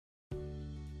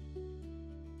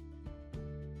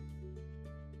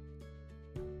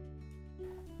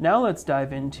Now let's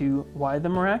dive into why the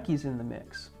Meraki's in the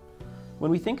mix. When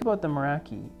we think about the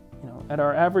Meraki, at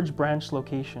our average branch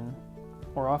location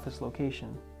or office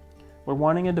location, we're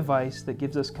wanting a device that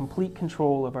gives us complete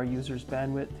control of our users'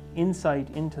 bandwidth, insight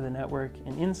into the network,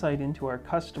 and insight into our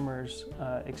customers'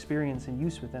 experience and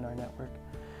use within our network.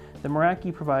 The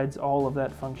Meraki provides all of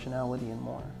that functionality and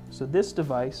more. So this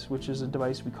device, which is a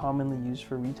device we commonly use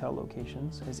for retail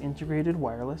locations, is integrated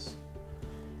wireless.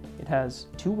 It has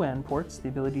 2 WAN ports, the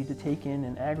ability to take in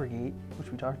and aggregate,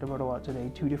 which we talked about a lot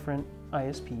today, 2 different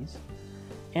ISPs.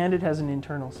 And it has an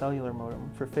internal cellular modem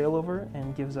for failover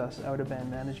and gives us out-of-band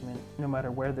management no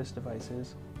matter where this device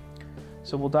is.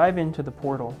 So we'll dive into the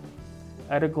portal.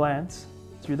 At a glance,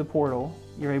 through the portal,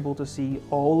 you're able to see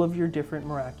all of your different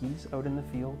Merakis out in the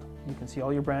field. You can see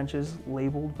all your branches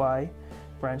labeled by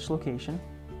branch location.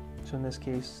 So in this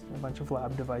case, a bunch of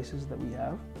lab devices that we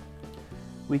have.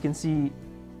 We can see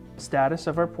status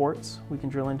of our ports. We can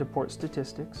drill into port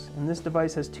statistics. And this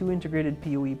device has 2 integrated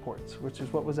PoE ports, which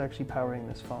is what was actually powering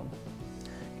this phone.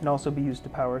 It can also be used to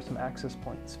power some access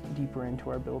points deeper into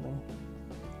our building.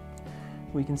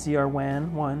 We can see our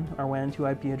WAN 1, our WAN 2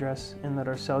 IP address, and that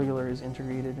our cellular is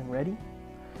integrated and ready.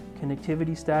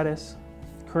 Connectivity status,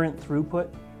 current throughput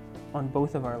on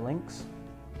both of our links.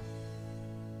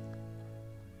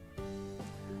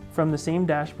 From the same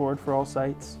dashboard for all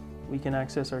sites, we can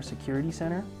access our security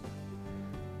center.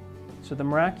 So the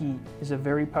Meraki is a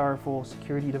very powerful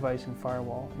security device and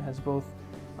firewall. It has both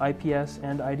IPS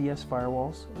and IDS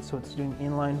firewalls, so it's doing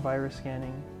inline virus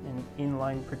scanning and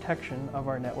inline protection of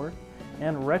our network,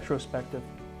 and retrospective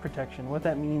protection. What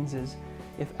that means is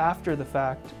if after the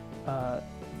fact,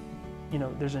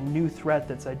 there's a new threat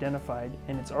that's identified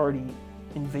and it's already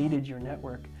invaded your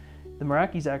network, the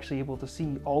Meraki is actually able to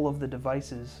see all of the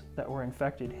devices that were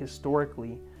infected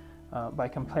historically by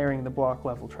comparing the block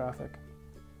level traffic.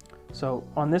 So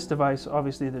on this device,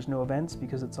 obviously there's no events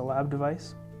because it's a lab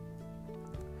device.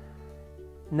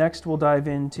 Next, we'll dive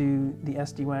into the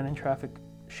SD-WAN and traffic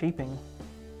shaping.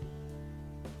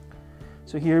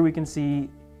 So here we can see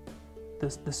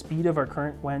the speed of our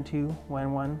current WAN 2,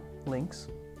 WAN 1 links.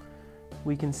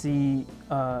 We can see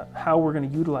how we're going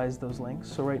to utilize those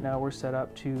links. So right now we're set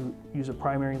up to use a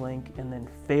primary link and then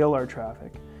fail our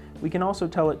traffic. We can also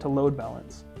tell it to load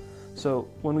balance. So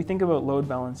when we think about load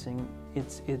balancing,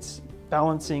 it's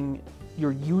balancing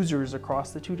your users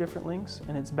across the 2 different links,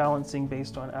 and it's balancing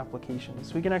based on applications.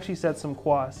 So we can actually set some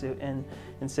QoS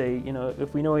and say,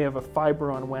 if we know we have a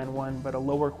fiber on WAN 1 but a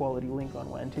lower quality link on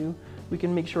WAN 2, we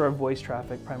can make sure our voice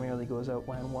traffic primarily goes out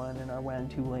WAN 1 and our WAN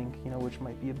 2 link, which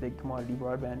might be a big commodity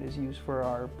broadband, is used for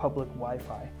our public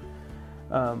Wi-Fi.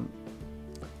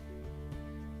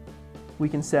 We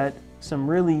can set some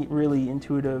really, really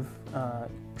intuitive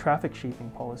traffic shaping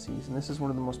policies, and this is one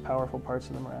of the most powerful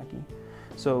parts of the Meraki.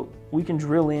 So we can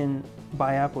drill in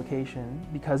by application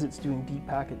because it's doing deep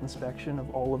packet inspection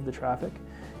of all of the traffic,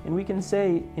 and we can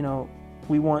say,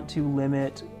 we want to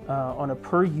limit on a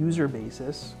per user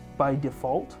basis by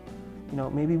default.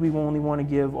 Maybe we only want to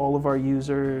give all of our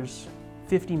users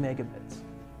 50 megabits.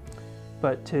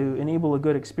 But to enable a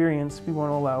good experience, we want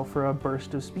to allow for a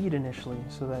burst of speed initially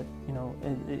so that,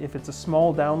 if it's a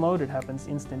small download, it happens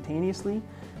instantaneously.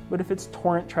 But if it's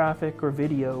torrent traffic or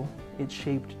video, it's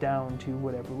shaped down to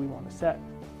whatever we want to set.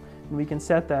 And we can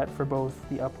set that for both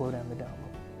the upload and the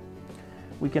download.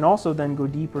 We can also then go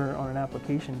deeper on an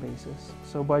application basis.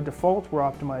 So by default, we're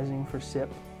optimizing for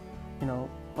SIP,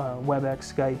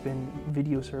 WebEx, Skype, and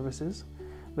video services.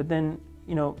 But then,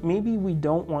 maybe we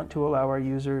don't want to allow our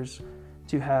users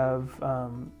to have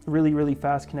really, really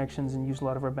fast connections and use a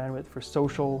lot of our bandwidth for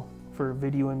social, for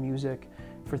video and music,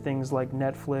 for things like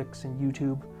Netflix and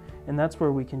YouTube. And that's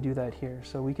where we can do that here.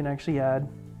 So we can actually add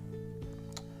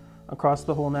across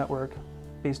the whole network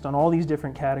based on all these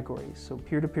different categories. So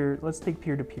peer-to-peer, let's take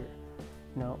peer-to-peer.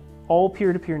 All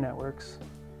peer-to-peer networks,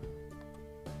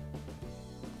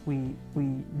 we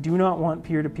do not want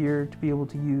peer-to-peer to be able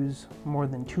to use more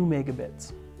than 2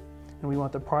 megabits. And we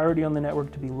want the priority on the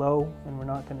network to be low, and we're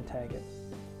not going to tag it.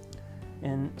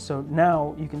 And so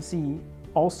now you can see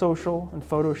all social and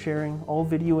photo sharing, all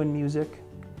video and music,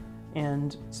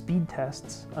 and speed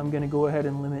tests, I'm going to go ahead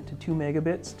and limit to 2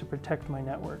 megabits to protect my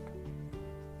network.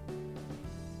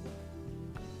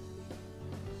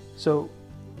 So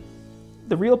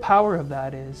the real power of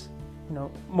that is,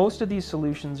 most of these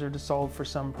solutions are to solve for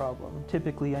some problem.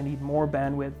 Typically, I need more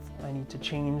bandwidth, I need to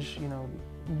change,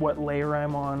 what layer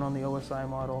I'm on the OSI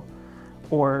model,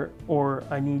 or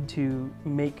I need to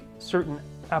make certain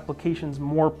applications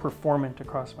more performant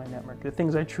across my network, the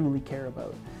things I truly care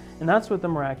about. And that's what the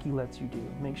Meraki lets you do.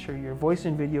 Make sure your voice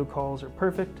and video calls are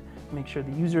perfect, make sure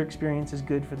the user experience is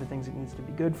good for the things it needs to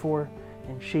be good for,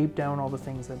 and shape down all the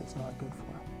things that it's not good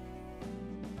for.